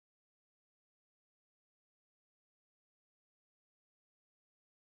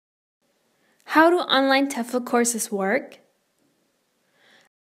How do online TEFL courses work?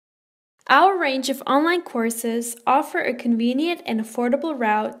 Our range of online courses offer a convenient and affordable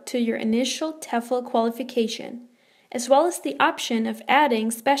route to your initial TEFL qualification, as well as the option of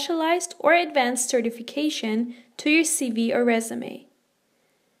adding specialized or advanced certification to your CV or resume.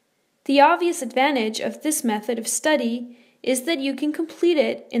 The obvious advantage of this method of study is that you can complete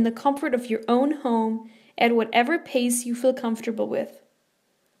it in the comfort of your own home at whatever pace you feel comfortable with.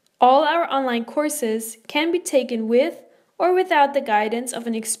 All our online courses can be taken with or without the guidance of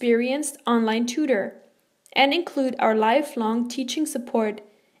an experienced online tutor and include our lifelong teaching support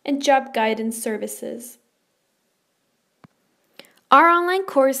and job guidance services. Are online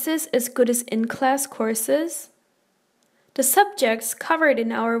courses as good as in-class courses? The subjects covered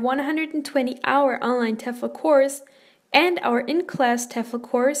in our 120-hour online TEFL course and our in-class TEFL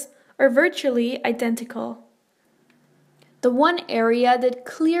course are virtually identical. The one area that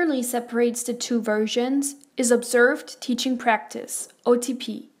clearly separates the two versions is observed teaching practice,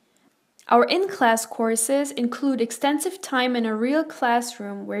 OTP. Our in-class courses include extensive time in a real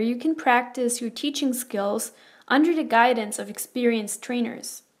classroom where you can practice your teaching skills under the guidance of experienced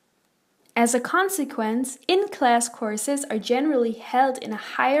trainers. As a consequence, in-class courses are generally held in a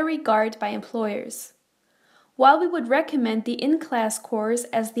higher regard by employers. While we would recommend the in-class course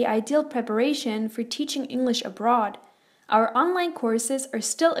as the ideal preparation for teaching English abroad, our online courses are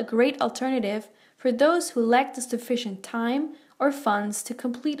still a great alternative for those who lack the sufficient time or funds to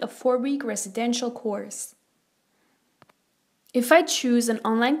complete a 4-week residential course. If I choose an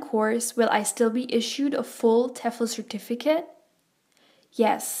online course, will I still be issued a full TEFL certificate?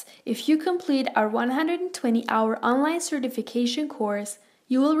 Yes, if you complete our 120-hour online certification course,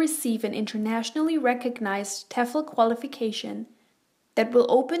 you will receive an internationally recognized TEFL qualification that will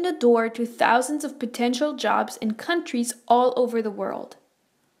open the door to thousands of potential jobs in countries all over the world.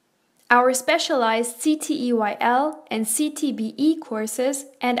 Our specialized CTEYL and CTBE courses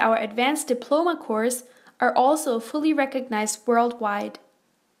and our advanced diploma course are also fully recognized worldwide.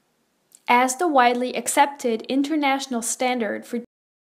 As the widely accepted international standard for